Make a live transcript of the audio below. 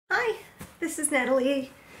this is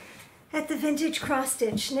Natalie at the Vintage Cross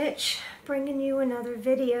Stitch Niche, bringing you another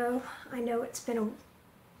video. I know has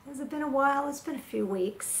it been a while? It's been a few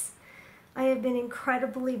weeks. I have been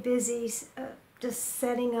incredibly busy just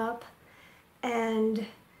setting up and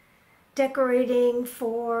decorating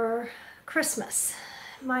for Christmas.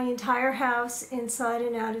 My entire house inside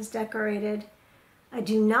and out is decorated. I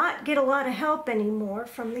do not get a lot of help anymore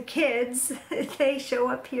from the kids. They show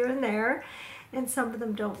up here and there, and some of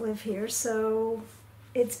them don't live here, so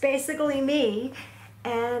it's basically me,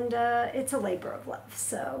 and it's a labor of love,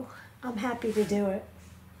 so I'm happy to do it.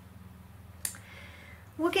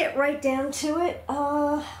 We'll get right down to it.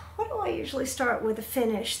 What do I usually start with? A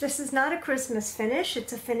finish. This is not a Christmas finish.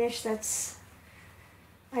 It's a finish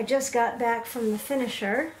I just got back from the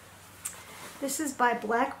finisher. This is by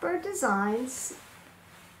Blackbird Designs.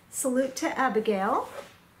 Salute to Abigail,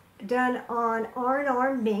 done on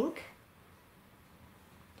R&R Mink.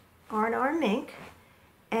 R&R Mink.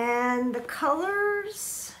 And the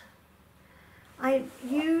colors, I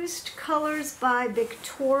used colors by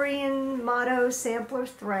Victorian Motto Sampler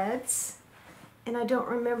Threads, and I don't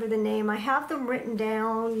remember the name. I have them written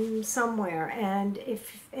down somewhere, and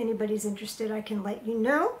if anybody's interested, I can let you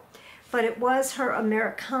know. But it was her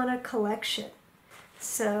Americana collection.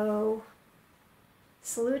 So,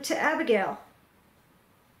 salute to Abigail.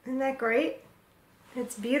 Isn't that great?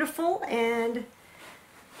 It's beautiful, and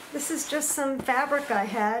this is just some fabric I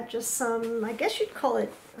had, just some, I guess you'd call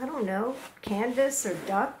it, I don't know, canvas or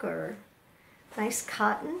duck or nice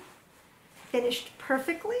cotton. Finished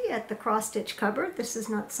perfectly at the cross stitch cupboard. This is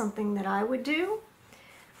not something that I would do.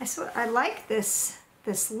 I like this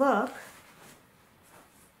look.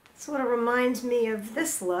 Sort of reminds me of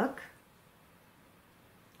this look.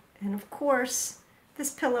 And of course,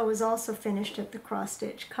 this pillow is also finished at the cross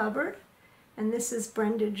stitch cupboard. And this is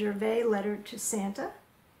Brenda Gervais lettered to Santa.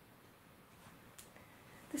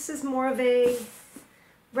 This is more of a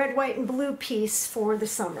red, white, and blue piece for the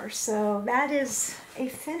summer. So that is a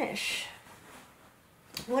finish.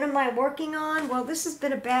 What am I working on? Well, this has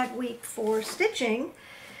been a bad week for stitching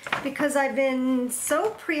because I've been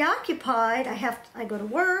so preoccupied. I go to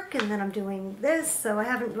work and then I'm doing this, so I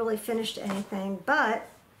haven't really finished anything, but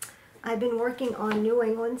I've been working on New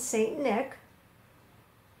England St. Nick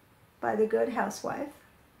by The Good Housewife.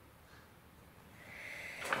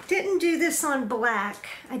 Didn't do this on black.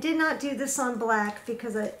 I did not do this on black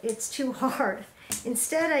because it's too hard.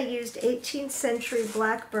 Instead, I used 18th century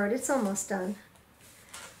Blackbird. It's almost done.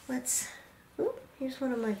 Here's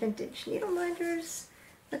one of my vintage needle minders.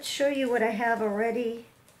 Let's show you what I have already.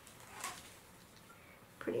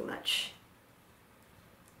 Pretty much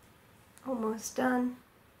almost done.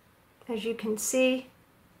 As you can see,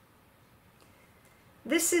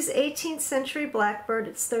 this is 18th century Blackbird.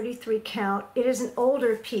 It's 33 count. It is an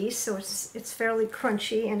older piece, so it's fairly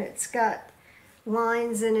crunchy, and it's got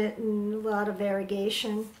lines in it and a lot of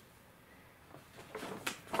variegation.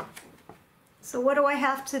 So what do I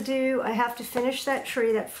have to do? I have to finish that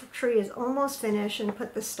tree. That tree is almost finished, and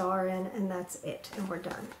put the star in, and that's it, and we're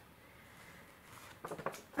done.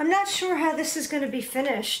 I'm not sure how this is going to be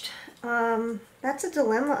finished. That's a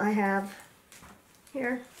dilemma I have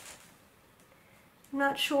here. I'm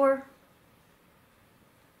not sure,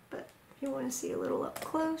 but if you want to see a little up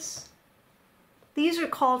close. These are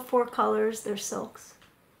called 4 colors. They're silks,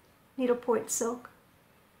 needlepoint silk.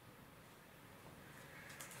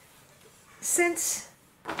 Since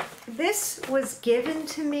this was given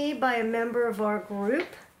to me by a member of our group,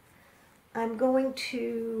 I'm going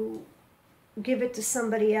to give it to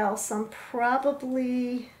somebody else. I'm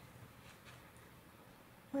probably,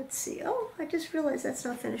 let's see, oh, I just realized that's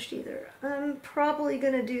not finished either. I'm probably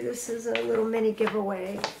going to do this as a little mini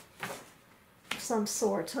giveaway of some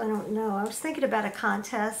sort. I don't know. I was thinking about a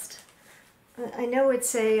contest. I know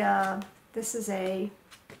it's this is a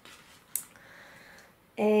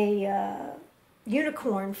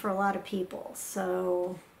unicorn for a lot of people,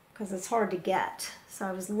 so because it's hard to get. So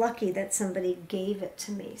I was lucky that somebody gave it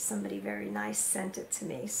to me. Somebody very nice sent it to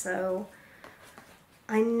me. So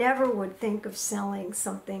I never would think of selling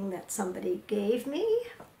something that somebody gave me,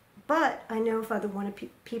 but I know if other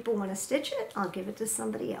people want to stitch it, I'll give it to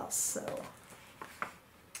somebody else. So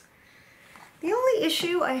the only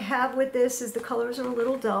issue I have with this is the colors are a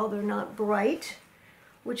little dull. They're not bright,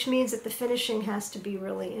 which means that the finishing has to be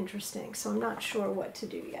really interesting. So I'm not sure what to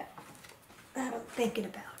do yet. That I'm thinking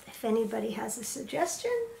about. If anybody has a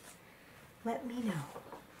suggestion, let me know.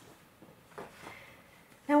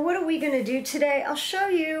 Now what are we going to do today? I'll show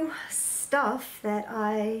you stuff that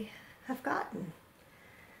I have gotten.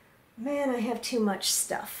 Man, I have too much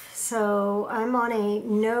stuff. So I'm on a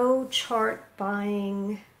no chart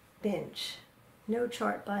buying binge. No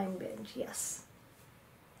chart buying binge, yes.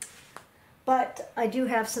 But I do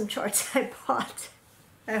have some charts I bought.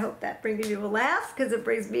 I hope that brings you a laugh, because it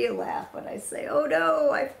brings me a laugh when I say, oh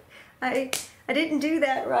no, I didn't do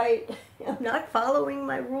that right. I'm not following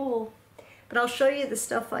my rule. But I'll show you the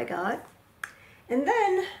stuff I got. And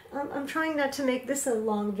then, I'm trying not to make this a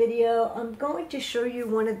long video. I'm going to show you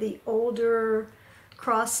one of the older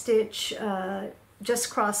cross-stitch, just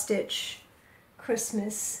cross-stitch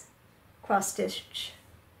Christmas cross-stitch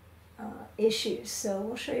issues. So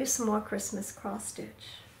we'll show you some more Christmas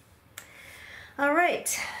cross-stitch. All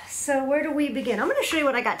right, so where do we begin? I'm going to show you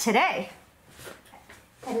what I got today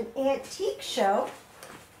at an antique show.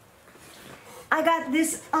 I got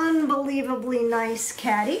this unbelievably nice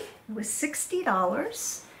caddy. It was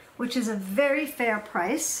 $60, which is a very fair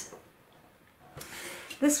price.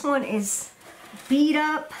 This one is beat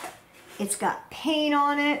up. It's got paint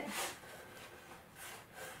on it.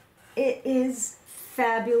 It is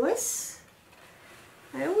fabulous.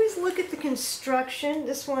 I always look at the construction.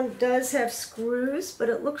 This one does have screws, but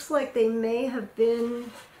it looks like they may have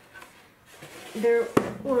been, there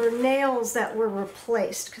were nails that were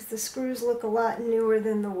replaced, because the screws look a lot newer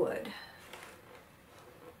than the wood.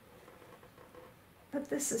 But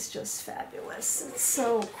this is just fabulous. It's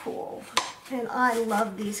so cool. And I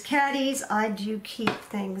love these caddies. I do keep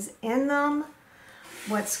things in them.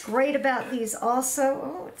 What's great about these also,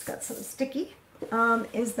 oh, it's got some sticky,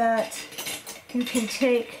 is that you can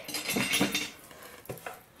take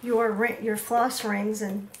your floss rings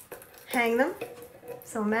and hang them.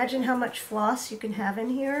 So imagine how much floss you can have in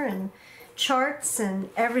here, and charts and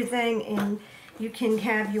everything, and you can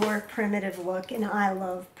have your primitive look, and I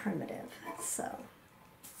love primitive. So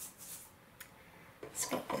let's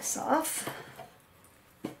get this off.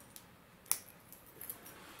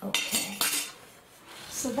 Okay,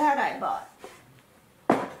 so that I bought.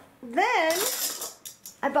 Then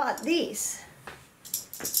I bought these.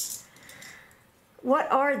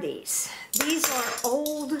 What are these? These are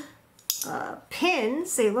old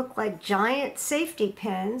pins. They look like giant safety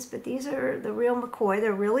pins, but these are the real McCoy.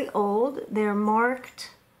 They're really old. They're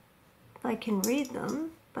marked, if I can read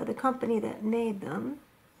them, by the company that made them.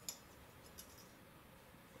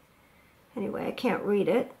 Anyway, I can't read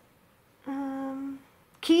it.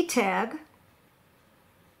 Key tag.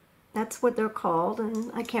 That's what they're called,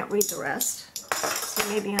 and I can't read the rest. So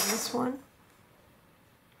maybe on this one.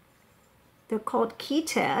 They're called key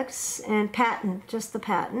tags, and patent, just the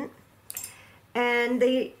patent. And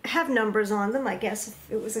they have numbers on them. I guess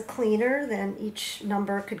if it was a cleaner, then each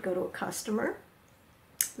number could go to a customer.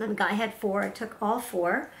 Then the guy had 4, I took all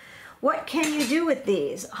 4. What can you do with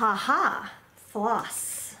these? Ha-ha,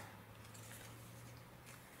 floss.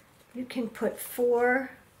 You can put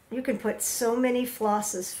so many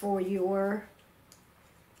flosses for your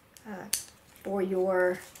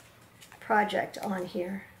project on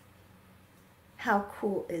here. How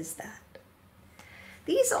cool is that?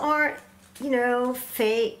 These aren't, you know,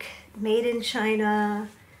 fake, made in China,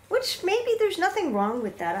 which maybe there's nothing wrong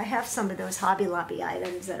with that. I have some of those Hobby Lobby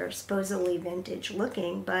items that are supposedly vintage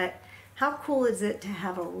looking, but how cool is it to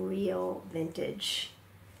have a real vintage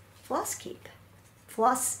floss keeper?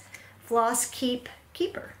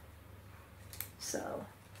 So,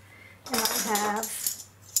 and I have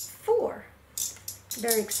 4.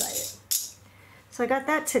 Very excited. So I got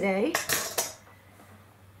that today.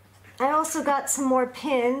 I also got some more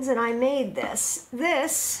pins, and I made this.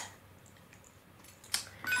 This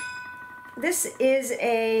is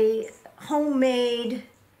a homemade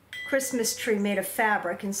Christmas tree made of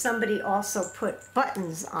fabric, and somebody also put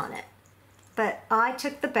buttons on it. But I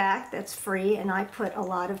took the back, that's free, and I put a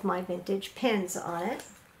lot of my vintage pins on it.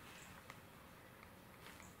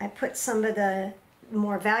 I put some of the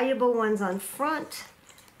more valuable ones on front,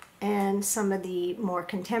 and some of the more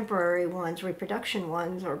contemporary ones, reproduction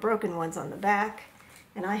ones, or broken ones on the back.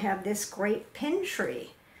 And I have this great pin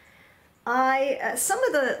tree. Some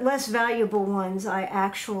of the less valuable ones I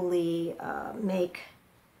actually make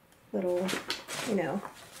little, you know,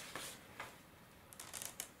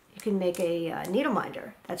 you can make a needle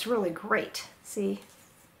minder. That's really great. See,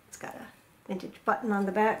 it's got a vintage button on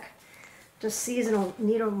the back. Just seasonal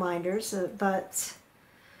needle minders, but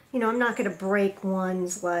you know, I'm not going to break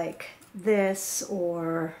ones like this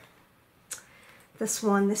or this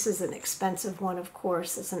one. This is an expensive one, of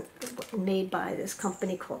course. It's made by this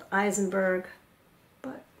company called Eisenberg,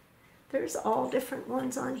 but there's all different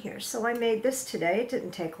ones on here. So I made this today. It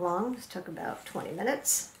didn't take long. This took about 20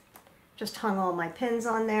 minutes. Just hung all my pins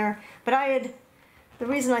on there. But the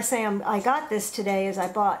reason I say I got this today is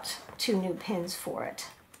I bought 2 new pins for it,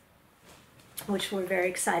 which were very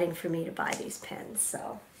exciting for me to buy these pins.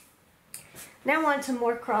 So Now on to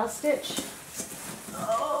more cross stitch.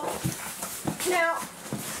 Oh, now,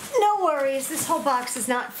 no worries, this whole box is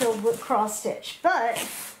not filled with cross stitch, but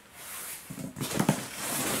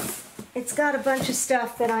it's got a bunch of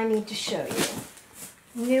stuff that I need to show you.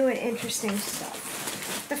 New and interesting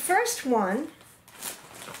stuff. The first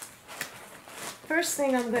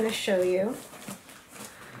thing I'm going to show you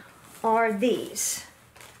are these.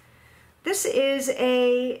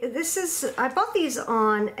 I bought these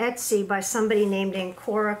on Etsy by somebody named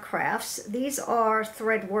Ancoracrafts. These are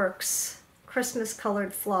Threadworx Christmas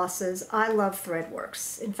colored flosses. I love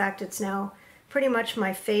Threadworx. In fact, it's now pretty much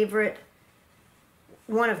my favorite,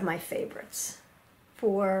 one of my favorites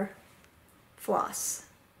for floss,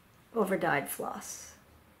 over-dyed floss.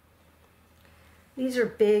 These are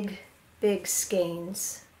big, big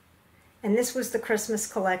skeins. And this was the Christmas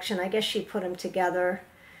collection. I guess she put them together.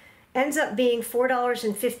 Ends up being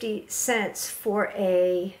 $4.50 for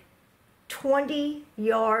a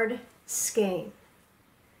 20-yard skein.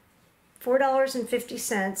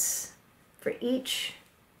 $4.50 for each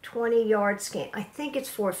 20-yard skein. I think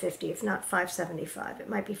it's $4.50, if not $5.75. It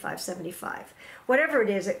might be $5.75. Whatever it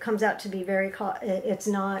is, it comes out to be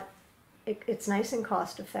it's nice and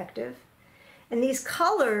cost effective. And these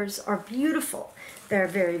colors are beautiful. They're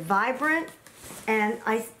very vibrant, and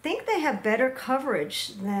I think they have better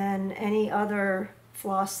coverage than any other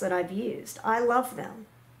floss that I've used. I love them.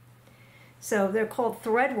 So they're called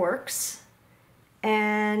Threadworx,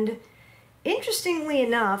 and interestingly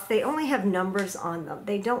enough, they only have numbers on them.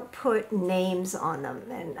 They don't put names on them,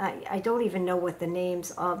 and I don't even know what the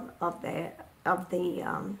names of the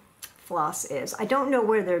floss is. I don't know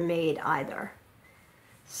where they're made either.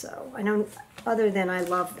 So I know, other than I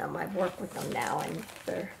love them. I've worked with them now, and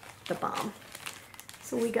they're the bomb.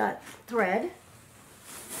 So we got thread.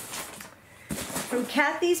 From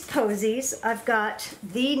KathiesPosies, I've got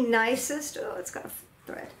the nicest, oh, it's got a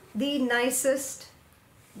thread, the nicest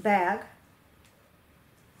bag.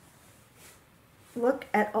 Look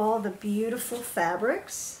at all the beautiful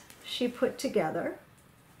fabrics she put together.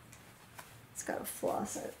 It's got a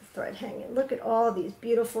floss thread hanging. Look at all these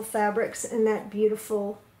beautiful fabrics and that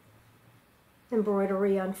beautiful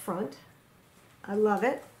embroidery on front. I love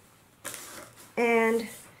it. And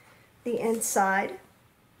the inside.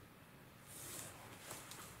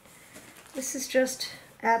 This is just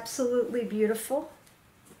absolutely beautiful.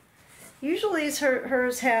 Usually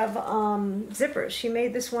hers have zippers. She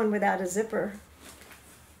made this one without a zipper,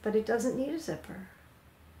 but it doesn't need a zipper.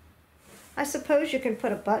 I suppose you can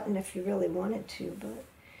put a button if you really wanted to, but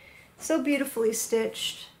so beautifully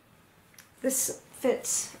stitched. This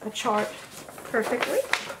fits a chart perfectly,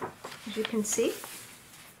 as you can see,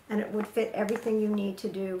 and it would fit everything you need to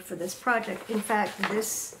do for this project. In fact,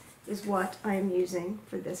 this is what I am using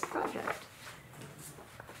for this project.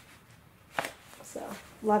 So,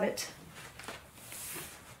 love it.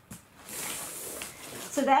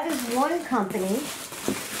 So that is one company.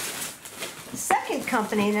 The second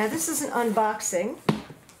company, now this is an unboxing.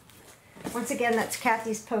 Once again, that's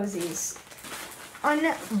KathiesPosies.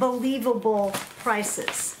 Unbelievable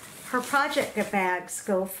prices. Her project bags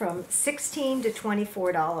go from $16 to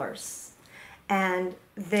 $24, and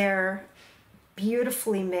they're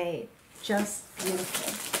beautifully made, just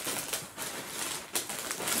beautiful.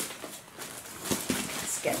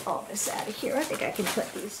 Let's get all this out of here. I think I can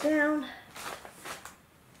put these down.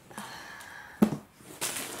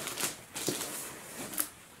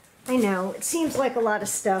 I know, it seems like a lot of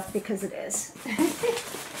stuff because it is.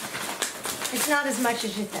 It's not as much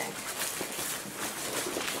as you think.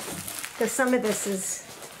 Because some of this is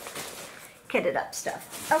kitted up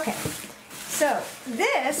stuff. Okay, so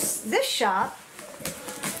this shop,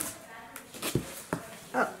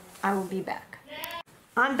 oh, I will be back.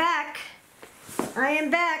 I'm back. I am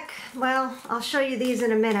back. Well, I'll show you these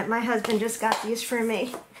in a minute. My husband just got these for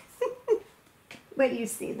me. Wait till you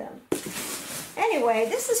see them. Anyway,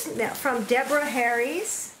 this is from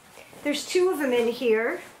DeborahHarrys. There's two of them in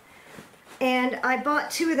here. And I bought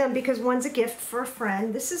two of them because one's a gift for a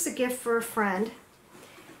friend. This is a gift for a friend.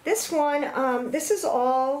 This one, this is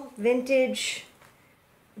all vintage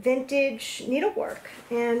needlework.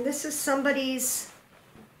 And this is somebody's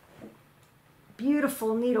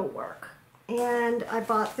beautiful needlework. And I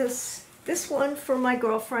bought this one for my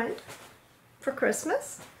girlfriend for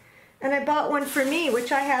Christmas. And I bought one for me,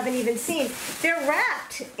 which I haven't even seen. They're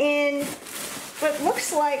wrapped in what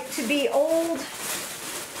looks like to be old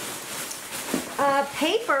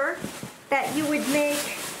paper that you would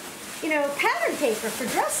make, you know, pattern paper for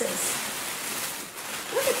dresses.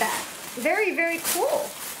 Look at that. Very, very cool.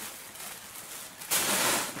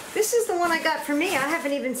 This is the one I got for me. I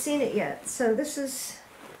haven't even seen it yet. So this is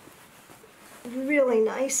Really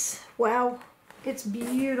nice. Wow, it's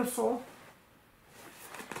beautiful.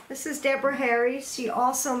 This is DeborahHarrys. She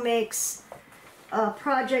also makes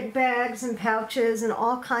project bags and pouches and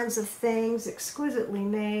all kinds of things, exquisitely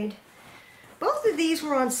made. Both of these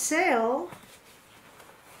were on sale.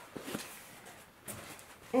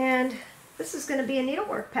 And this is going to be a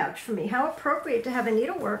needlework pouch for me. How appropriate to have a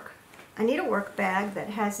needlework bag that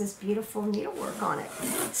has this beautiful needlework on it.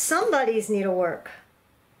 Somebody's needlework.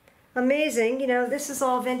 Amazing. You know, this is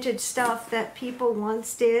all vintage stuff that people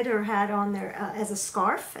once did or had on their as a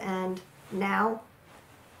scarf, and now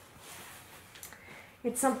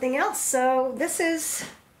it's something else. So this is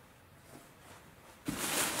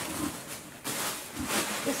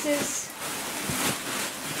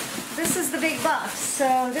the big box.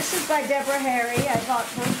 So this is by DeborahHarrys. I bought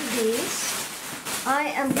both of these. I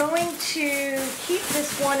am going to keep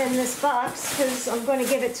this one in this box because I'm going to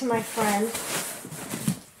give it to my friend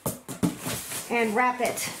and wrap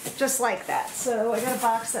it just like that. So I got a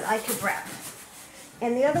box that I could wrap.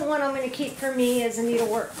 And the other one I'm going to keep for me is a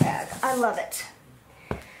needlework bag. I love it.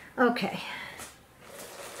 Okay.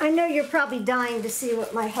 I know you're probably dying to see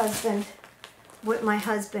what my husband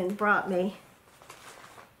brought me.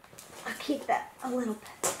 I'll keep that a little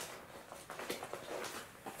bit.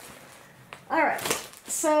 All right.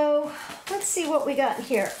 So let's see what we got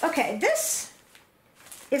here. Okay, this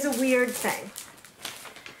is a weird thing.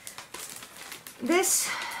 This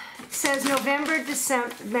says November,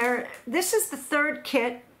 December. This is the third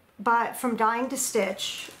kit from Dying to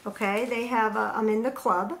Stitch. Okay, they have I'm in the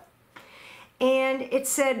club. And it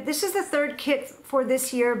said, this is the third kit for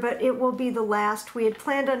this year, but it will be the last. We had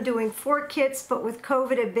planned on doing 4 kits, but with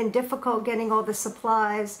COVID, it had been difficult getting all the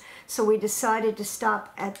supplies, so we decided to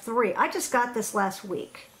stop at 3. I just got this last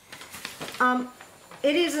week.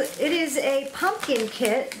 It is a pumpkin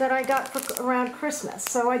kit that I got for around Christmas,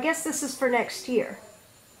 so I guess this is for next year.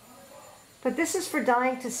 But this is for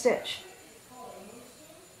Dying to Stitch.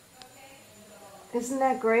 Isn't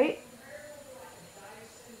that great?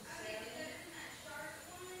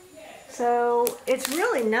 So it's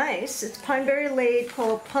really nice. It's Pineberry Laid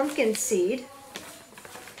called Pumpkin Seed.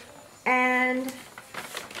 And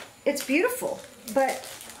it's beautiful, but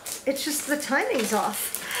it's just the timing's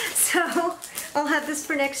off. So I'll have this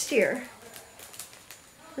for next year.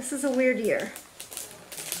 This is a weird year.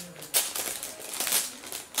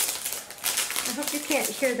 I hope you can't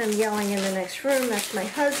hear them yelling in the next room. That's my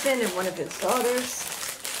husband and one of his daughters.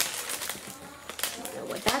 I don't know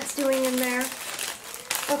what that's doing in there.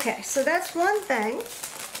 Okay, so that's one thing.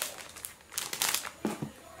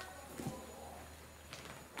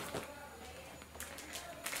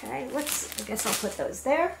 Okay, I guess I'll put those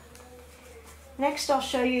there. Next, I'll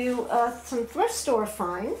show you some thrift store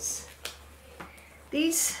finds.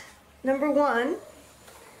 These, number 1,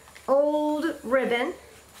 old ribbon.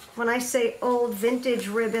 When I say old vintage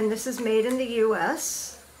ribbon, this is made in the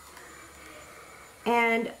US.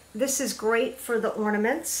 And this is great for the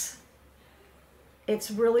ornaments.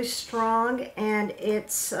 It's really strong, and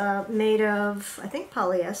it's made of, I think,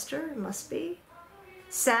 polyester, it must be,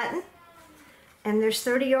 satin. And there's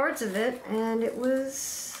 30 yards of it, and it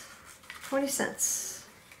was 20 cents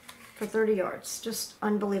for 30 yards. Just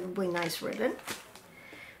unbelievably nice ribbon.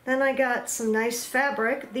 Then I got some nice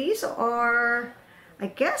fabric. These are, I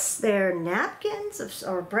guess they're napkins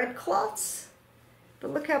or bread cloths.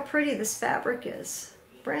 But look how pretty this fabric is.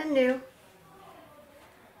 Brand new.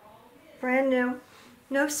 Brand new.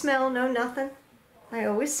 No smell, no nothing. I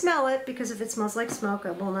always smell it because if it smells like smoke,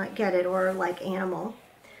 I will not get it, or like animal.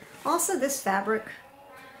 Also this fabric,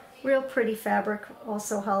 real pretty fabric,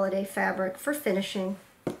 also holiday fabric for finishing.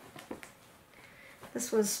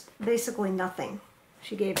 This was basically nothing.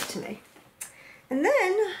 She gave it to me. And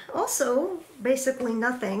then also basically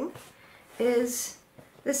nothing is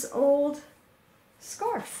this old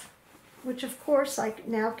scarf, which of course I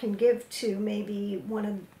now can give to maybe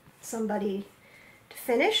somebody to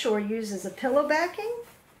finish or use as a pillow backing.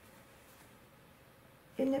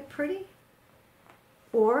 Isn't it pretty?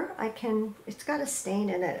 Or I can, it's got a stain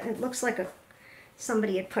in it. It looks like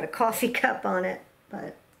somebody had put a coffee cup on it,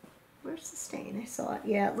 but where's the stain? I saw it.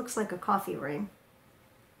 Yeah, it looks like a coffee ring.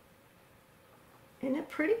 Isn't it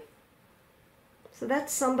pretty? So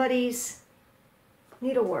that's somebody's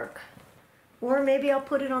needlework. Or maybe I'll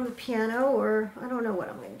put it on the piano, or I don't know what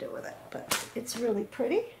I'm going to do with it, but it's really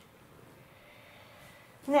pretty.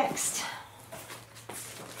 Next,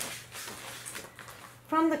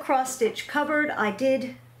 from the cross stitch cupboard, I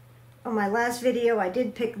did, on my last video, I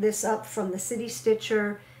did pick this up from the City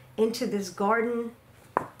Stitcher into this garden.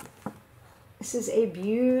 This is a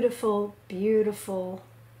beautiful, beautiful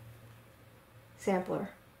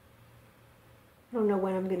sampler. I don't know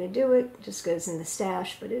when I'm going to do it. It just goes in the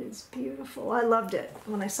stash, but it is beautiful. I loved it.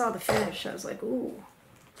 When I saw the finish, I was like, ooh.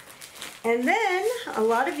 And then, a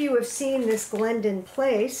lot of you have seen this Glendon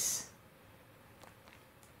Place.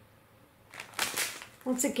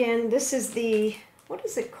 Once again, this is the, what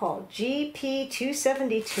is it called?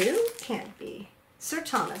 GP272? Can't be. Sir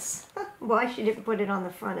Thomas. Why she didn't put it on the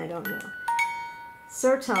front, I don't know.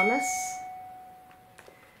 Sir Thomas.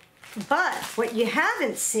 But what you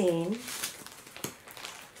haven't seen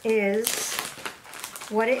is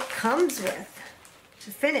what it comes with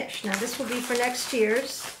to finish. Now this will be for next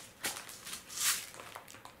year's.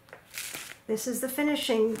 This is the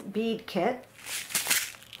finishing bead kit.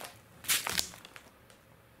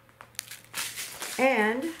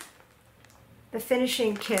 And the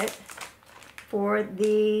finishing kit for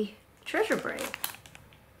the treasure braid.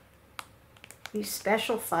 These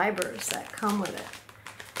special fibers that come with it.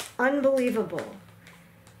 Unbelievable.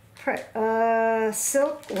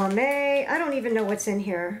 Silk lame. I don't even know what's in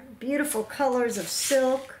here. Beautiful colors of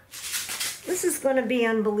silk. This is going to be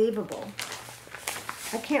unbelievable.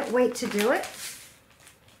 I can't wait to do it.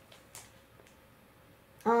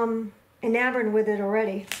 Enamored with it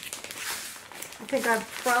already. I think I'm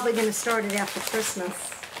probably going to start it after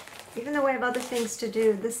Christmas. Even though I have other things to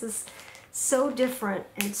do, this is so different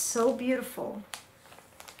and so beautiful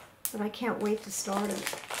that I can't wait to start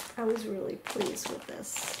it. I was really pleased with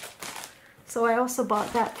this. So I also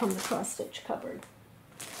bought that from the cross-stitch cupboard.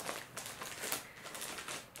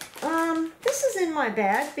 This is in my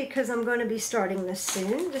bag because I'm going to be starting this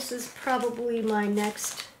soon. This is probably my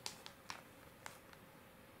next,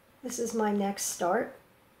 this is my next start.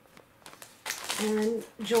 And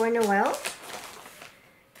Joy Noel.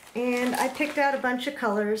 And I picked out a bunch of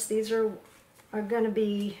colors. These are going to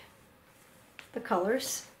be the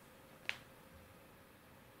colors.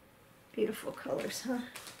 Beautiful colors, huh?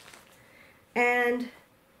 And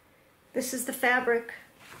this is the fabric.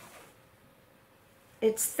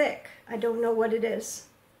 It's thick. I don't know what it is.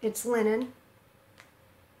 It's linen.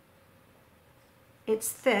 It's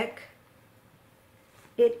thick.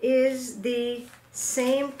 It is the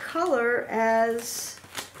same color as,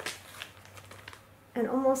 and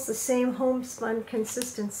almost the same homespun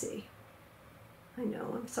consistency. I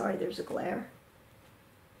know, I'm sorry there's a glare.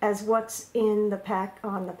 As what's in the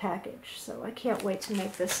on the package. So I can't wait to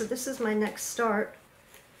make this. So this is my next start.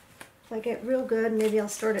 If I get real good, maybe I'll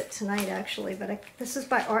start it tonight actually, but this is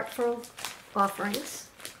by Artful Offerings.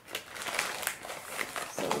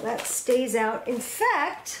 So that stays out. In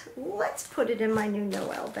fact, let's put it in my new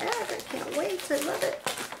Noel bag. I can't wait, I love it.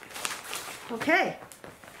 Okay,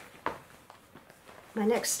 my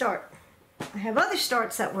next start. I have other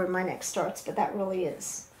starts that were my next starts, but that really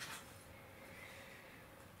is.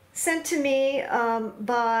 Sent to me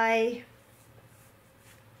by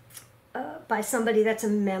somebody that's a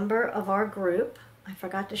member of our group. I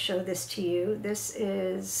forgot to show this to you. This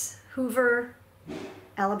is Hoover,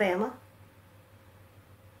 Alabama.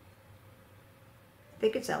 I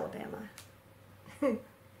think it's Alabama.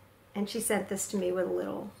 And she sent this to me with a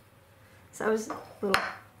little, so I was a little,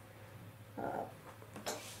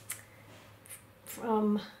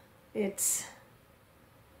 from, it's,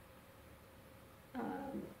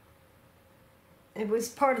 it was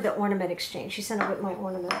part of the ornament exchange. She sent it with my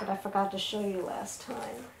ornament, but I forgot to show you last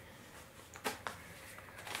time.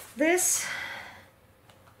 This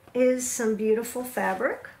is some beautiful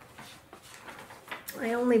fabric.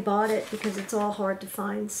 I only bought it because it's all hard to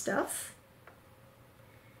find stuff.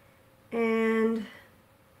 And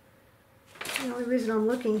the only reason I'm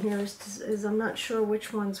looking here is I'm not sure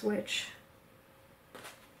which one's which.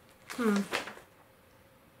 Here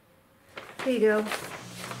you go.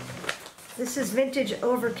 This is Vintage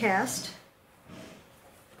Overcast.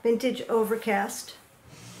 Vintage Overcast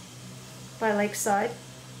by Lakeside.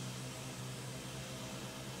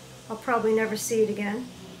 I'll probably never see it again.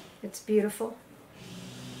 It's beautiful.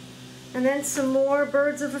 And then some more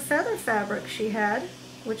Birds of a Feather fabric she had,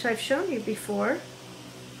 which I've shown you before.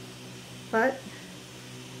 But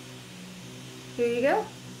here you go.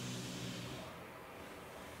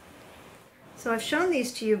 So I've shown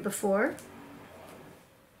these to you before.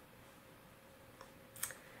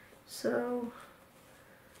 So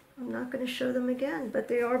I'm not going to show them again, but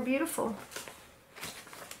they are beautiful.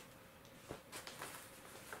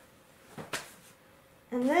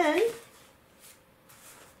 And then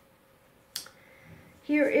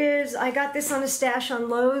here is, I got this on a stash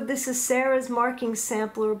unload. This is Sarah's marking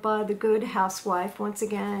sampler by The Good Housewife. Once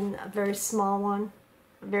again, a very small one,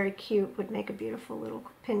 very cute, would make a beautiful little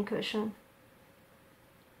pin cushion.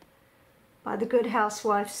 By The Good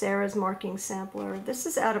Housewife, Sarah's marking sampler. This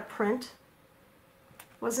is out of print.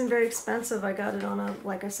 Wasn't very expensive. I got it on a,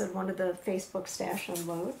 like I said, one of the Facebook stash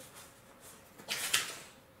unload.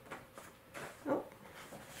 Oh.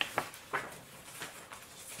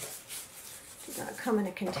 Did not come in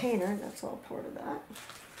a container. That's all part of that.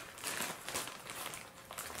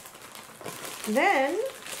 Then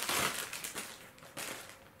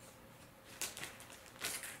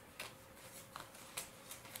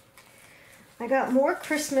I got more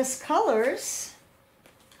Christmas colors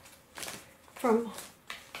from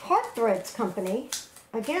Threadworx company,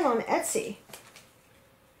 again on Etsy.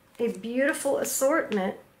 A beautiful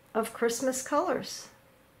assortment of Christmas colors.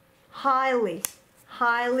 Highly,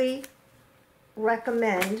 highly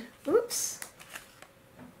recommend. Oops.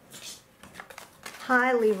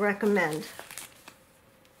 Highly recommend.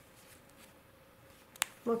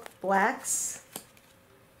 Look, blacks,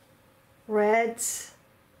 reds,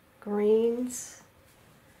 greens.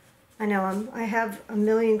 I know I have a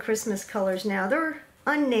million Christmas colors now. They're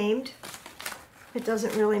unnamed. It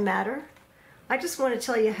doesn't really matter. I just want to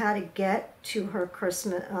tell you how to get to her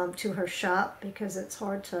Christmas to her shop, because it's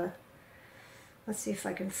hard to. Let's see if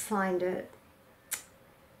I can find it.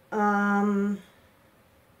 If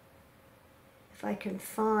I can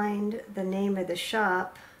find the name of the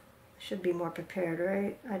shop, I should be more prepared,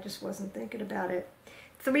 right? I just wasn't thinking about it.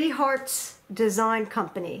 Three Hearts Design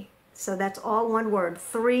Company. So that's all one word.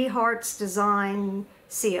 Three Hearts Design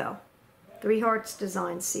Co. Three Hearts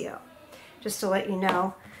Design Co. Just to let you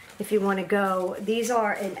know, if you want to go, these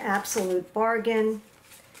are an absolute bargain.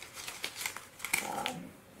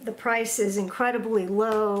 The price is incredibly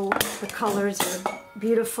low. The colors are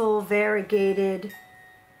beautiful, variegated,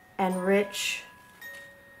 and rich.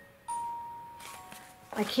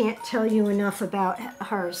 I can't tell you enough about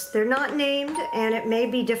hers. They're not named, and it may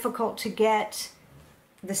be difficult to get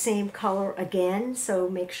the same color again, so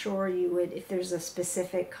make sure you would, if there's a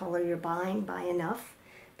specific color you're buying, buy enough.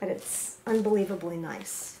 But it's unbelievably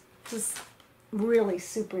nice. Just really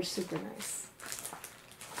super, super nice.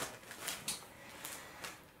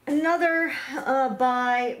 Another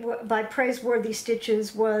by Praiseworthy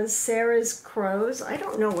Stitches was Sarah's Crows. I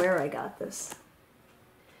don't know where I got this.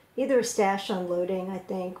 Either a stash unloading, I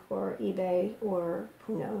think, or eBay, or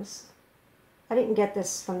who knows. I didn't get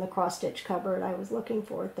this from the cross stitch cupboard. I was looking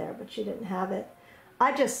for it there, but she didn't have it.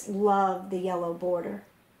 I just love the yellow border.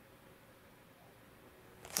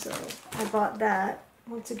 So I bought that,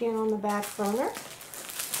 once again on the back burner.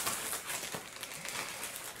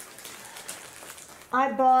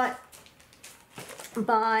 I bought,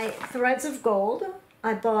 by Threads of Gold,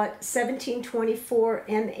 I bought 1724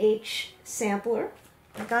 MH sampler.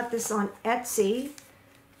 I got this on Etsy,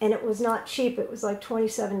 and it was not cheap. It was like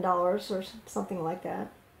 $27 or something like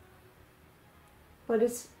that. But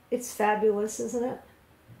it's fabulous, isn't it?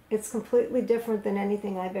 It's completely different than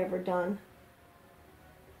anything I've ever done.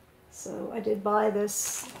 So I did buy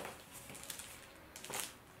this.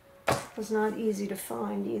 It was not easy to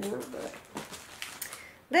find either, but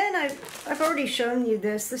then I've already shown you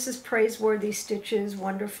this. This is Praiseworthy Stitches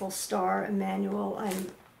Wonderful Star Emmanuel. I'm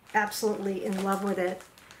absolutely in love with it.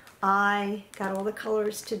 I got all the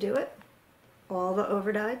colors to do it, all the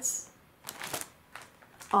overdyes,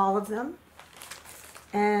 all of them,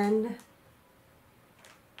 and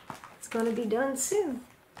it's going to be done soon.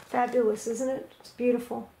 Fabulous, isn't it? It's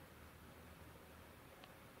beautiful.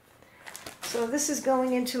 So this is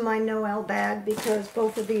going into my Noel bag because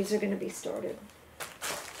both of these are going to be started.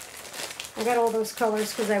 I got all those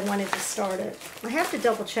colors because I wanted to start it. I have to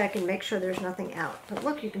double check and make sure there's nothing out. But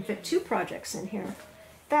look, you can fit 2 projects in here.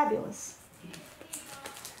 Fabulous.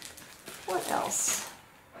 What else?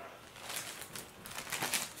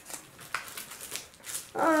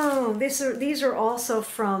 Oh, these are also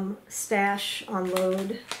from stash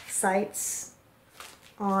unload sites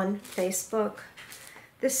on Facebook.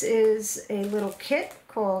 This is a little kit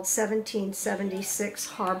called 1776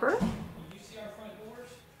 Harbor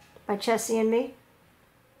by Chessie and me.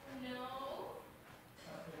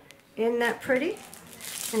 Isn't that pretty?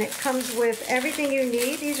 And it comes with everything you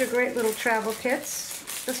need. These are great little travel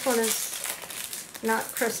kits. This one is not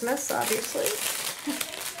Christmas, obviously.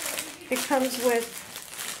 It comes with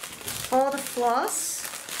all the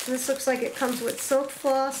floss. This looks like it comes with silk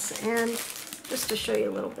floss, and just to show you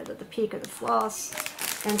a little bit of the peak of the floss,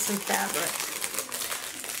 and some fabric.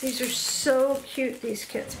 These are so cute, these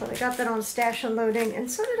kits, but I got that on stash unloading, and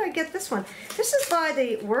so did I get this one. This is by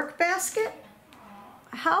the Work Basket.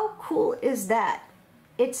 How cool is that?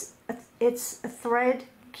 It's a thread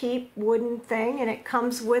keep wooden thing, and it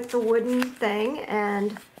comes with the wooden thing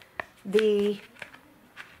and the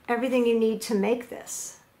everything you need to make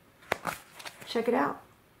this. Check it out.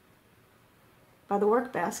 By the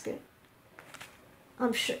Work Basket.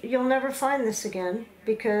 I'm sure you'll never find this again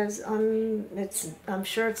because I'm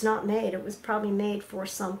sure it's not made. It was probably made for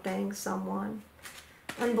something, someone.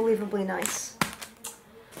 Unbelievably nice.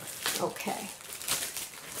 Okay.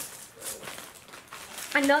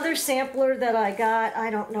 Another sampler that I got, I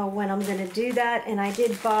don't know when I'm going to do that, and I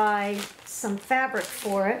did buy some fabric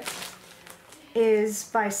for it, is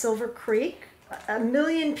by Silver Creek. A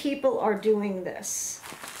million people are doing this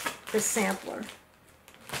sampler.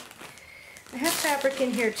 I have fabric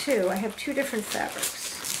in here too. I have two different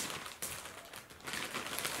fabrics.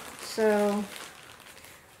 So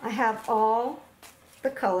I have all the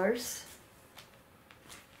colors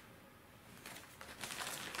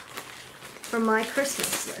from my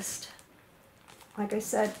Christmas list. Like I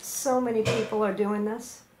said, so many people are doing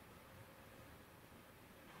this.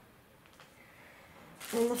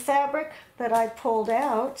 And the fabric that I pulled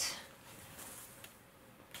out,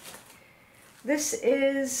 this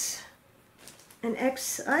is an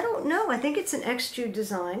I don't know, I think it's an X-Jude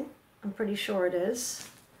design. I'm pretty sure it is.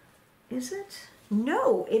 Is it?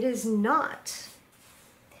 No, it is not.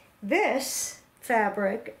 This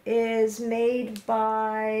fabric is made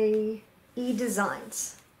by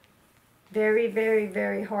Designs. Very, very,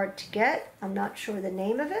 very hard to get. I'm not sure the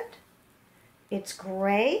name of it. It's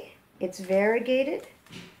gray. It's variegated.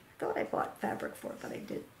 I thought I bought fabric for it, but I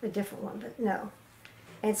did a different one, but no.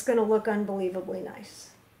 And it's going to look unbelievably nice.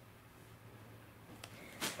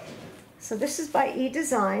 So this is by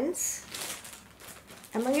Designs.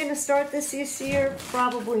 Am I going to start this year?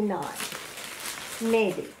 Probably not.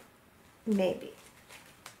 Maybe. Maybe.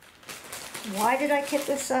 Why did I kit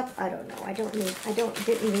this up? I don't know.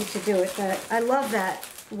 Didn't need to do it, but I love that.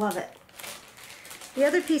 Love it. The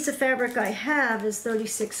other piece of fabric I have is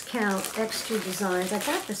 36 count X-Jude Designs. I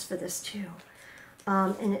got this for this too.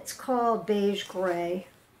 And it's called Beige Gray.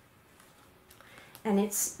 And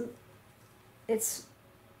it's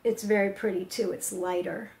very pretty too. It's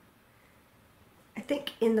lighter. I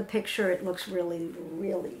think in the picture it looks really,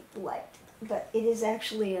 really light, but it is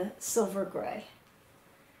actually a silver gray.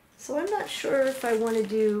 So I'm not sure if I want to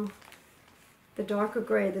do the darker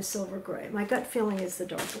gray or the silver gray. My gut feeling is the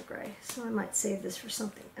darker gray, so I might save this for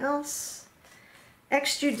something else.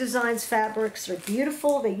 X-Jude Designs fabrics are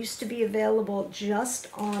beautiful. They used to be available just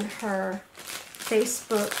on her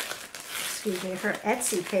Facebook, excuse me, her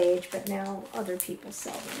Etsy page, but now other people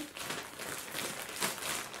sell them.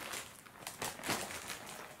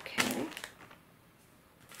 Okay.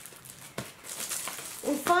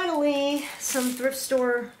 And finally, some thrift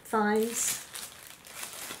store finds.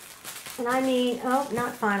 And I mean, oh,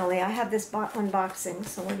 not finally. I have this unboxing,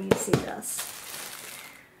 so what do you see this?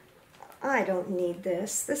 I don't need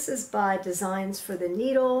this. This is by Designs for the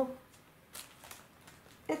Needle.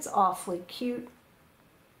 It's awfully cute.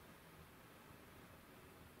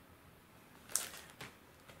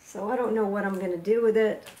 So I don't know what I'm going to do with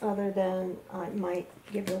it other than I might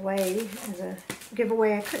give it away as a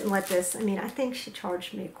giveaway. I couldn't let this. I mean, I think she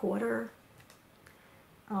charged me $0.25.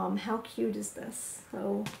 How cute is this?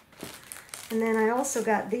 So, and then I also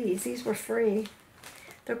got these. These were free.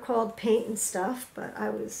 They're called Paint and Stuff, but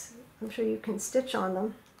I'm sure you can stitch on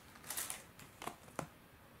them.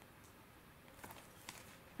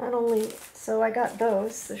 Not only, so I got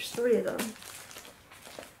those. There's 3 of them.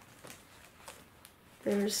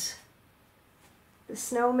 There's the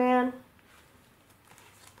snowman,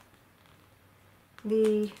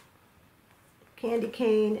 the candy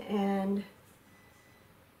cane, and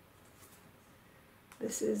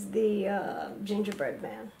this is the gingerbread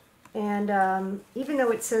man. And even though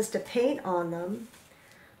it says to paint on them,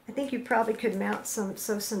 I think you probably could sew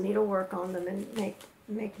some needlework on them and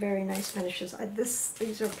make very nice finishes.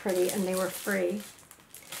 These are pretty, and they were free.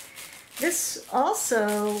 This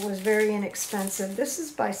also was very inexpensive. This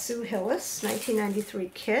is by Sue Hillis,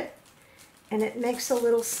 1993 kit, and it makes a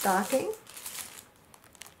little stocking.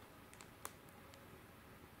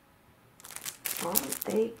 Aren't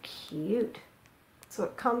they cute? So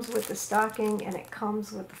it comes with the stocking and it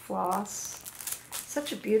comes with the floss.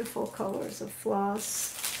 Such a beautiful colors of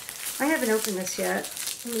floss. I haven't opened this yet.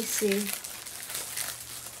 Let me see.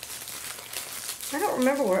 I don't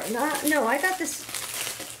remember where. No, I got this.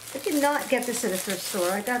 I did not get this at a thrift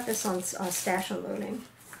store. I got this on Stash Unloading.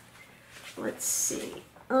 Let's see.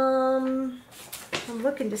 I'm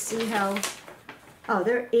looking to see how. Oh,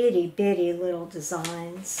 they're itty bitty little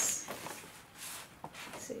designs.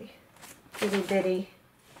 Let's see. Itty bitty.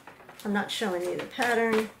 I'm not showing you the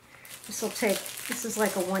pattern. This is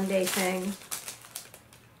like a one-day thing.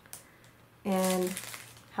 And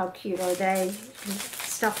how cute are they? You can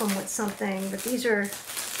stuff them with something, but these are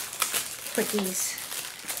quickies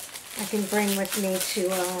I can bring with me to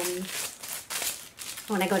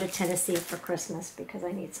when I go to Tennessee for Christmas, because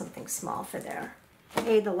I need something small for there.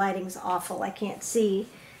 Hey, the lighting's awful, I can't see.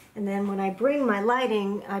 And then when I bring my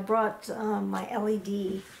lighting, I brought my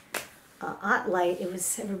LED hot light.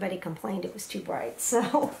 Everybody complained it was too bright.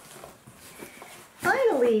 So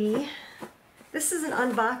finally, this is an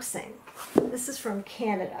unboxing. This is from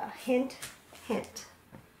Canada. Hint, hint.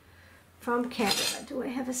 From Canada. Do I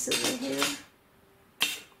have a scissor here?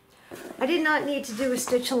 I did not need to do a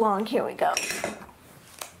stitch along. Here we go.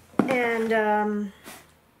 And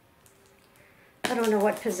I don't know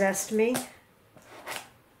what possessed me.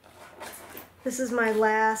 This is my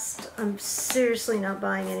last. I'm seriously not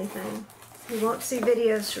buying anything. You won't see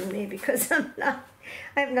videos from me because I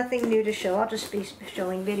have nothing new to show. I'll just be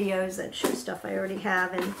showing videos that show stuff I already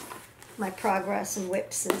have and my progress and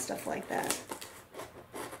whips and stuff like that.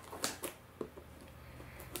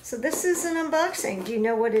 So this is an unboxing. Do you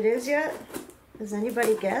know what it is yet? Has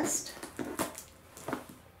anybody guessed?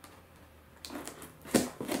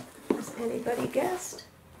 Has anybody guessed?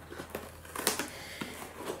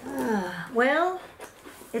 Well,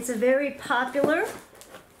 it's a very popular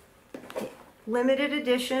limited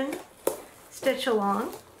edition stitch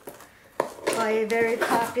along by a very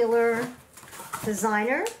popular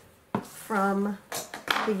designer from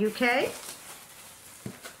the UK.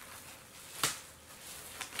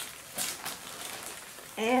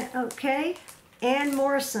 And okay, Anne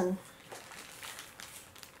Morrison.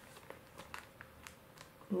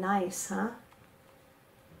 Nice, huh?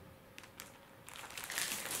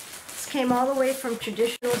 This came all the way from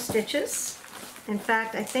Traditional Stitches. In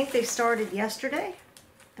fact, I think they started yesterday.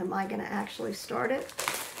 Am I going to actually start it?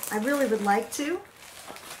 I really would like to.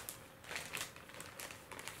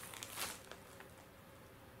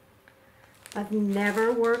 I've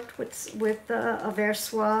never worked with a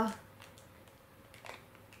Versoix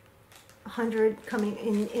 100 coming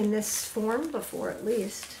in this form before, at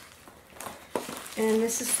least. And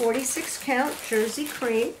this is 46 count Jersey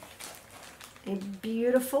cream. A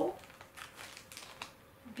beautiful,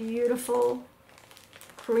 beautiful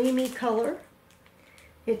creamy color.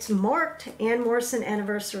 It's marked Anne Morrison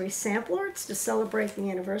Anniversary Sampler. It's to celebrate the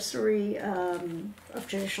anniversary of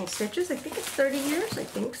Traditional Stitches. I think it's 30 years, I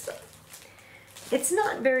think so. It's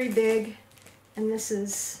not very big, and it's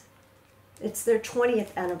their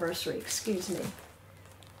 20th anniversary, excuse me.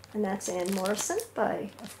 And that's Anne Morrison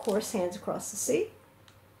by, of course, Hands Across the Sea.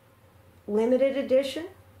 Limited edition.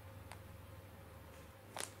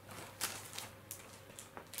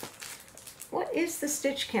 What is the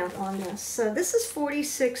stitch count on this? So this is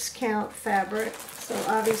 46 count fabric, so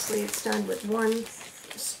obviously it's done with one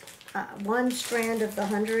strand of the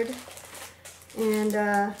 100. And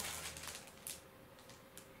oh,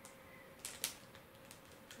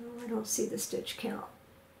 I don't see the stitch count.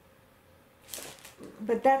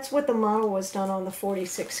 But that's what the model was done on the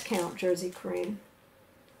 46 count Jersey cream.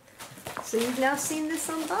 So you've now seen this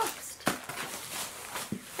unboxed.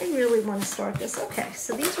 I really want to start this. Okay,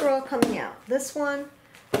 so these are all coming out. This one,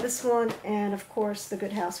 and of course the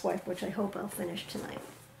Good Housewife, which I hope I'll finish tonight.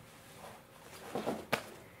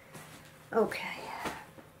 Okay.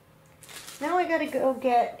 Now I gotta go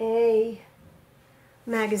get a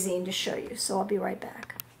magazine to show you, so I'll be right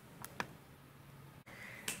back.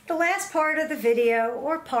 The last part of the video,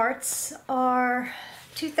 or parts, are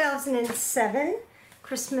 2007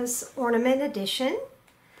 Christmas Ornament Edition.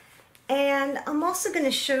 And I'm also going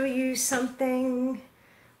to show you something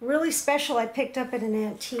really special I picked up at an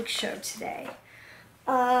antique show today.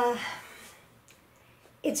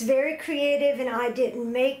 It's very creative, and I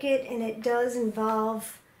didn't make it, and it does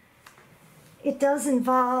involve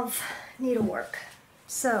needlework.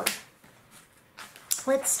 So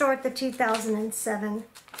let's start the 2007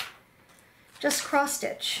 just cross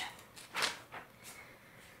stitch.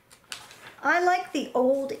 I like the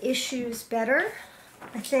old issues better.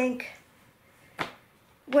 I think,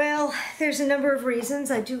 well, there's a number of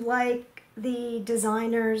reasons. I do like the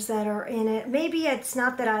designers that are in it. Maybe it's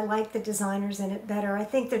not that I like the designers in it better. I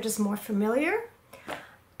think they're just more familiar.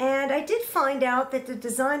 And I did find out that the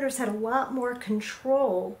designers had a lot more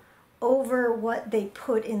control over what they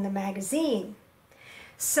put in the magazine.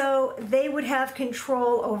 So they would have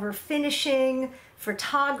control over finishing,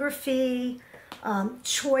 photography,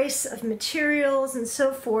 choice of materials, and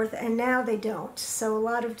so forth, and now they don't. So a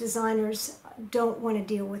lot of designers don't want to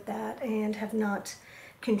deal with that and have not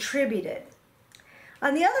contributed.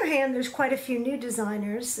 On the other hand, there's quite a few new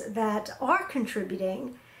designers that are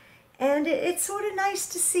contributing, and it's sort of nice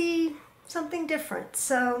to see something different.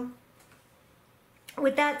 So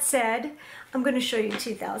with that said, I'm going to show you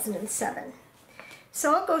 2007.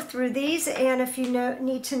 So I'll go through these, and if you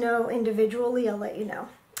need to know individually, I'll let you know.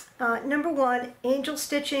 Number 1, angel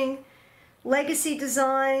stitching, legacy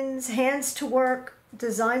designs, hands to work,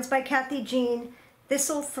 designs by Kathy Jean,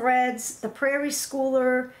 thistle threads, the prairie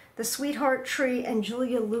schooler, the sweetheart tree, and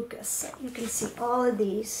Julia Lucas. You can see all of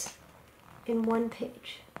these in one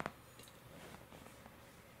page.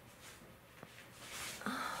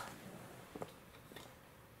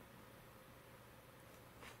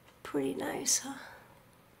 Pretty nice, huh?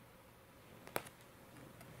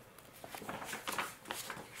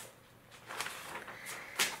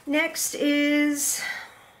 Next is,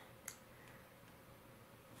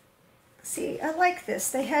 see, I like this.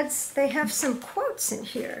 They have some quotes in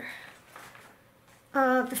here.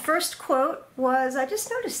 The first quote was, I just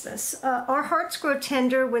noticed this, our hearts grow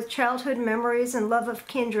tender with childhood memories and love of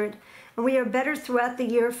kindred, and we are better throughout the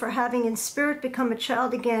year for having in spirit become a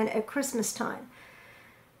child again at Christmas time.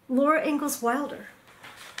 Laura Ingalls Wilder.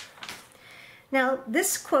 Now,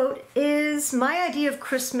 this quote is, my idea of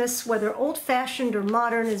Christmas, whether old-fashioned or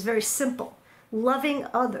modern, is very simple. Loving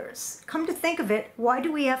others. Come to think of it, why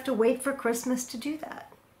do we have to wait for Christmas to do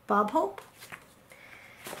that? Bob Hope.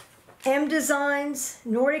 M Designs,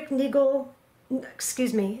 Nordic Needle,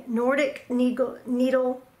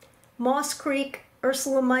 Moss Creek,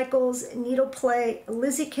 Ursula Michaels, Needle Play,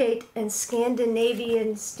 Lizzie Kate, and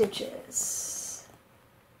Scandinavian Stitches.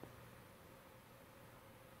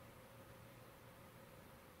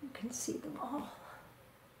 Can see them all.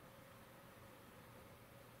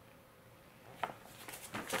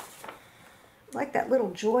 Like that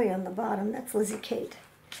little joy on the bottom, that's Lizzie Kate.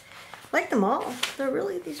 Like them all.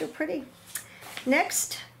 These are pretty.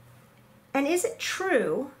 Next, and is it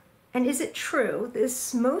true,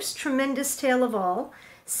 this most tremendous tale of all,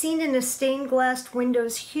 seen in a stained glass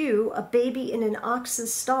window's hue, a baby in an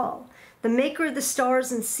ox's stall. The maker of the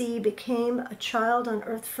stars and sea became a child on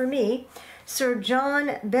earth for me. Sir John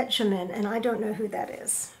Betjeman, and I don't know who that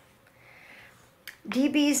is.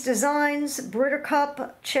 DB's Designs,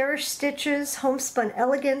 Brittercup, Cherished Stitches, Homespun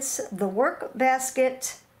Elegance, The Work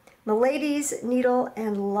Basket, Milady's Needle,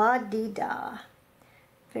 and La Di Da.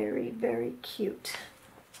 Very, very cute.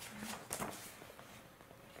 I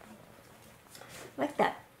like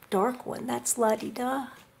that dark one. That's La Di Da.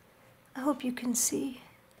 I hope you can see.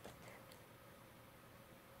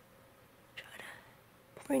 Try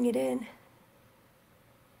to bring it in.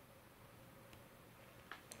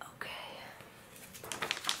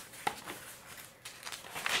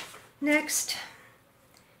 Next,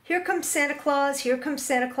 Here Comes Santa Claus,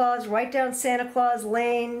 right down Santa Claus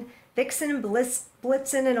Lane, Vixen and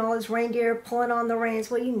Blitzen and all his reindeer pulling on the reins.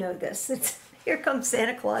 Well, you know this. It's Here Comes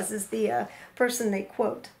Santa Claus is the person they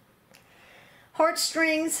quote.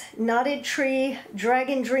 Heartstrings, Knotted Tree,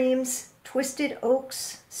 Dragon Dreams, Twisted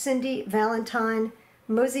Oaks, Cindy Valentine,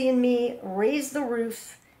 Mosey and Me, Raise the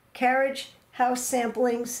Roof, Carriage House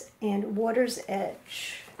Samplings, and Water's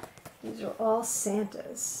Edge. These are all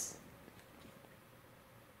Santas.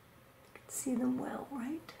 See them well,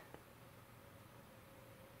 right?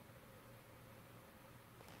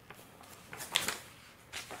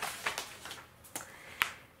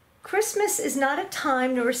 Christmas is not a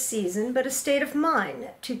time nor a season, but a state of mind.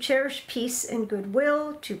 To cherish peace and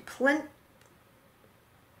goodwill, to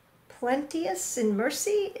plenteous in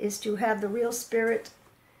mercy is to have the real spirit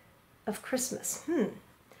of Christmas.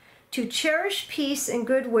 To cherish peace and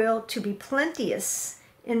goodwill, to be plenteous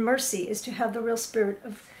in mercy is to have the real spirit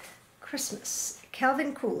of Christmas.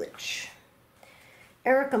 Calvin Coolidge.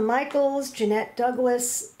 Erica Michaels, Jeanette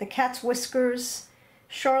Douglas, The Cat's Whiskers,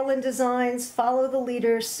 Charlene Designs, Follow the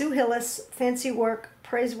Leader, Sue Hillis, Fancy Work,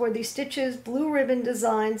 Praiseworthy Stitches, Blue Ribbon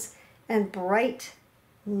Designs, and Bright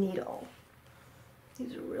Needle.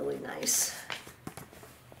 These are really nice.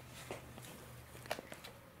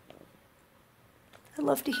 I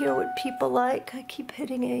love to hear what people like. I keep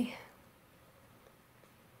hitting a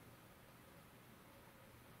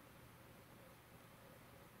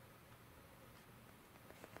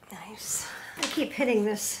nice. I keep hitting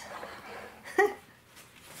this.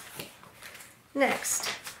 Next.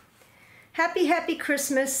 Happy, happy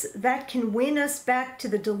Christmas, that can win us back to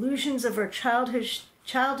the delusions of our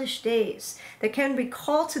childish days, that can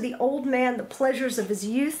recall to the old man the pleasures of his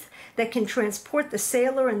youth, that can transport the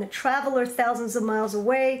sailor and the traveler thousands of miles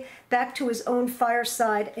away back to his own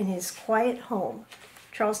fireside and his quiet home.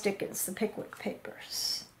 Charles Dickens, The Pickwick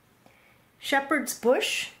Papers. Shepherd's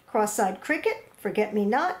Bush, Cross-Eyed Cricket,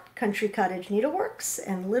 Forget-Me-Not, Country Cottage Needleworks,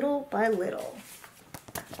 and Little by Little.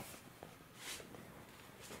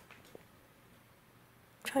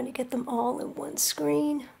 Trying to get them all in one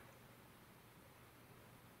screen.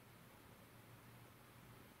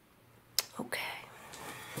 Okay.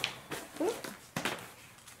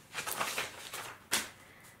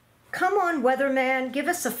 weatherman, give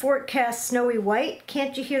us a forecast snowy white.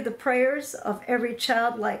 Can't you hear the prayers of every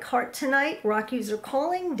childlike heart tonight? Rockies are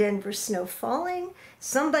calling, Denver snow falling.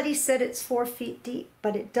 Somebody said it's 4 feet deep,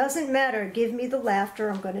 but it doesn't matter. Give me the laughter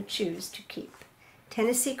I'm going to choose to keep.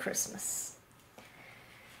 Tennessee Christmas.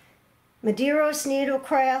 Medeiros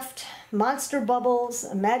Needlecraft, Monster Bubbles,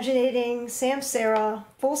 Imaginating, Samsara,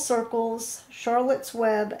 Full Circles, Charlotte's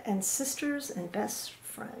Web, and Sisters and Best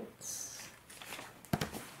Friends.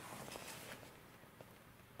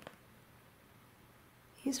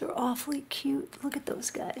 These are awfully cute. Look at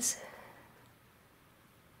those guys.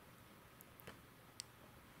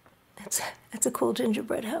 That's a cool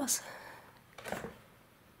gingerbread house.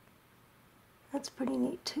 That's pretty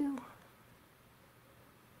neat too.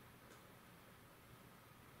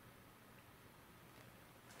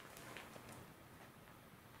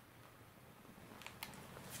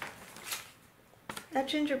 That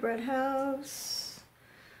gingerbread house,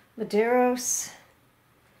 Medeiros,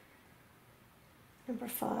 number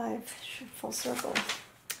 5, full circle.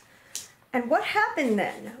 And what happened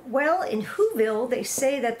then? Well, in Whoville, they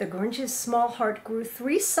say that the Grinch's small heart grew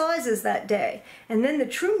 3 sizes that day. And then the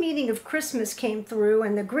true meaning of Christmas came through,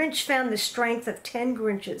 and the Grinch found the strength of 10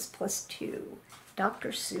 Grinches plus 2.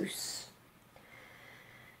 Dr. Seuss.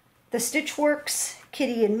 The Stitchworks,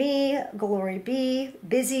 Kitty and Me, Glory Bee,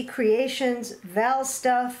 Busy Creations, Val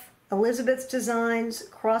Stuff, Elizabeth's Designs,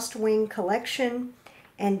 Crossed Wing Collection,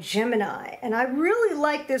 and Gemini. And I really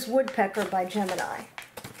like this woodpecker by Gemini.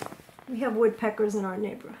 We have woodpeckers in our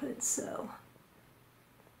neighborhood, so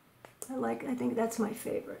I think that's my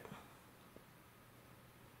favorite.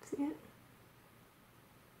 See it?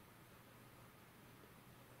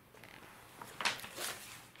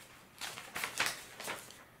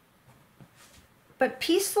 But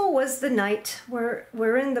peaceful was the night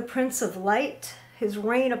wherein the Prince of Light, his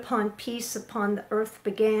reign upon peace upon the earth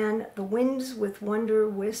began. The winds with wonder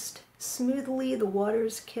whist, smoothly the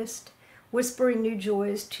waters kissed, whispering new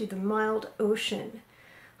joys to the mild ocean,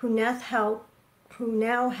 who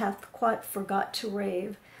now hath quite forgot to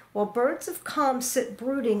rave, while birds of calm sit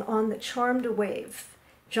brooding on the charmed wave.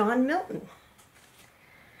 John Milton.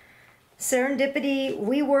 Serendipity,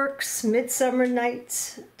 WeWorks, Midsummer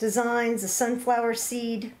Night's Designs, The Sunflower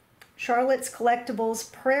Seed, Charlotte's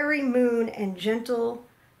Collectibles, Prairie Moon, and Gentle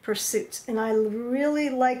Pursuits. And I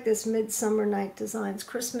really like this Midsummer Night Designs,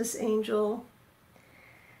 Christmas Angel.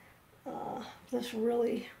 That's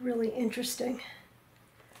really, really interesting.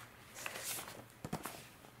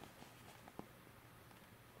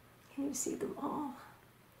 Can you see them all?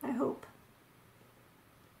 I hope.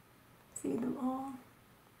 See them all.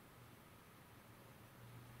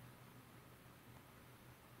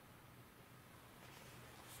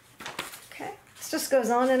 Okay, this just goes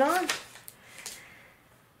on and on.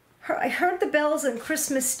 I heard the bells on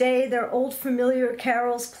Christmas Day, their old familiar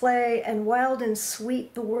carols play, and wild and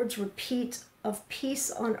sweet the words repeat of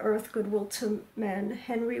peace on earth, goodwill to men.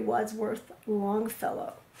 Henry Wadsworth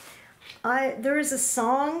Longfellow. There is a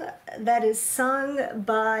song that is sung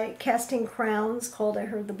by Casting Crowns called I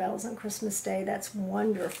Heard the Bells on Christmas Day. That's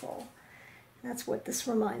wonderful. That's what this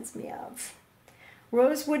reminds me of.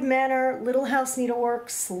 Rosewood Manor, Little House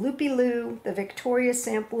Needleworks, Loopy Loo, The Victoria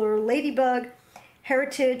Sampler, Ladybug,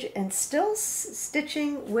 Heritage, and Still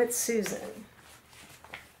Stitching with Susan.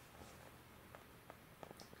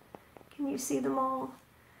 Can you see them all?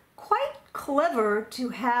 Quite clever to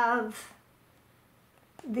have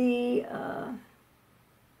the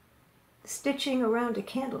stitching around a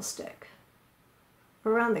candlestick,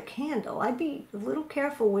 around the candle. I'd be a little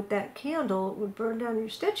careful with that candle. It would burn down your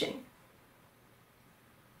stitching.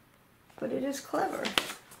 But it is clever.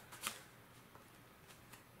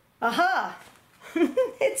 Aha!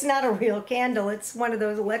 It's not a real candle. It's one of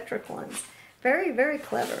those electric ones. Very, very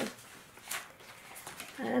clever.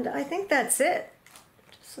 And I think that's it.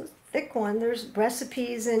 Just a thick one. There's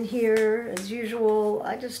recipes in here, as usual.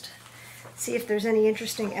 I just see if there's any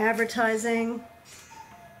interesting advertising.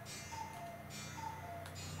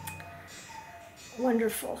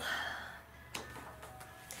 Wonderful.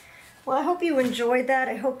 Well, I hope you enjoyed that.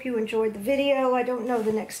 I hope you enjoyed the video. I don't know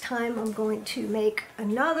the next time I'm going to make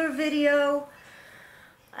another video.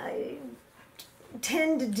 I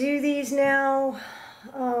tend to do these now,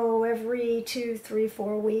 every 2, 3,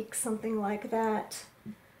 4 weeks, something like that.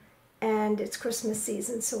 And it's Christmas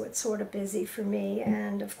season, so it's sort of busy for me,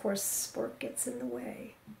 and of course work gets in the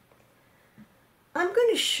way. I'm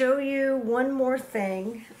going to show you one more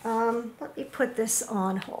thing. Let me put this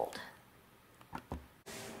on hold.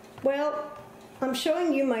 Well, I'm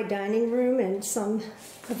showing you my dining room and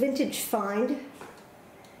a vintage find.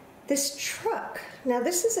 This truck. Now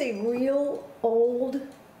this is a real old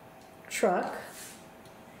truck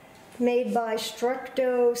made by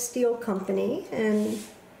Structo Steel Company, and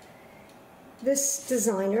this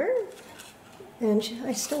designer, and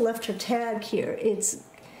I still left her tag here, it's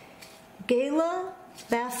Gayla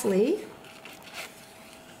Bathley.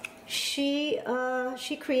 She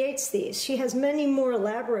creates these. She has many more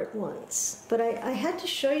elaborate ones, but I had to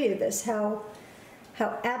show you this, how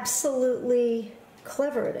absolutely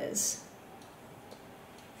clever it is.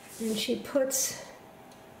 And she puts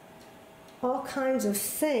all kinds of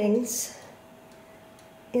things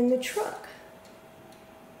in the truck.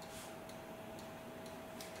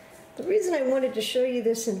 The reason I wanted to show you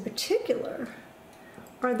this in particular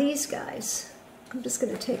are these guys. I'm just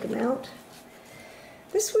going to take them out.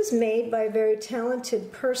 This was made by a very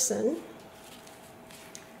talented person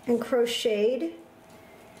and crocheted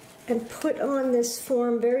and put on this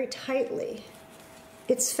form very tightly.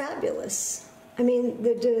 It's fabulous. I mean,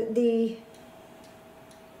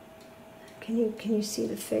 can you see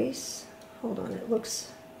the face? Hold on, it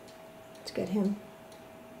looks, let's get him.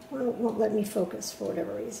 Well, it won't let me focus for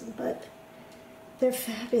whatever reason, but they're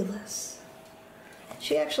fabulous.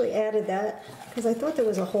 She actually added that because I thought there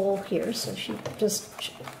was a hole here, so she just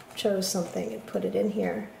chose something and put it in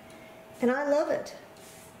here. And I love it.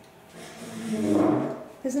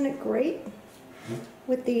 Isn't it great?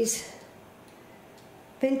 With these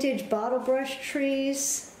vintage bottle brush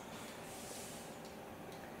trees.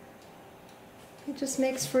 It just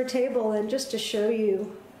makes for a table. And just to show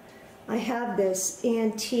you, I have this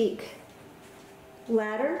antique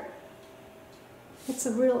ladder. It's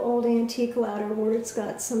a real old antique ladder where it's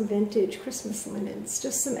got some vintage Christmas linens,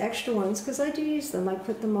 just some extra ones, because I do use them. I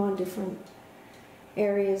put them on different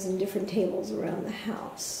areas and different tables around the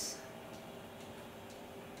house.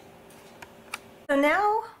 So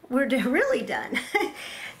now we're really done.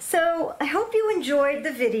 So I hope you enjoyed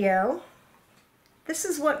the video. This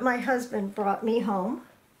is what my husband brought me home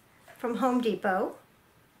from Home Depot,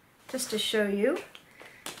 just to show you.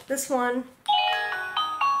 This one,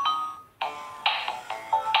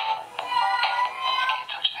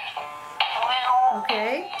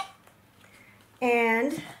 okay,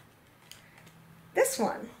 and this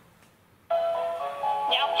one.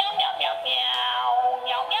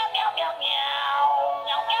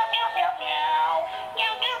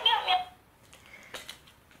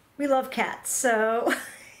 We love cats, so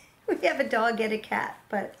we have a dog and a cat,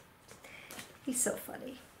 but he's so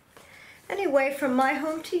funny. Anyway, from my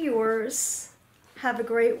home to yours, have a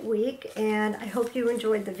great week, and I hope you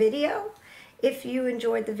enjoyed the video. If you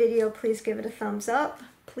enjoyed the video, please give it a thumbs up.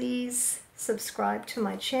 Please subscribe to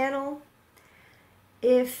my channel.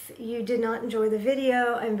 If you did not enjoy the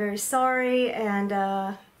video, I'm very sorry, and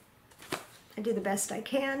I do the best I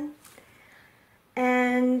can.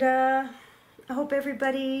 And I hope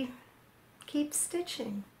everybody keeps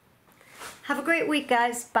stitching. Have a great week,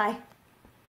 guys. Bye.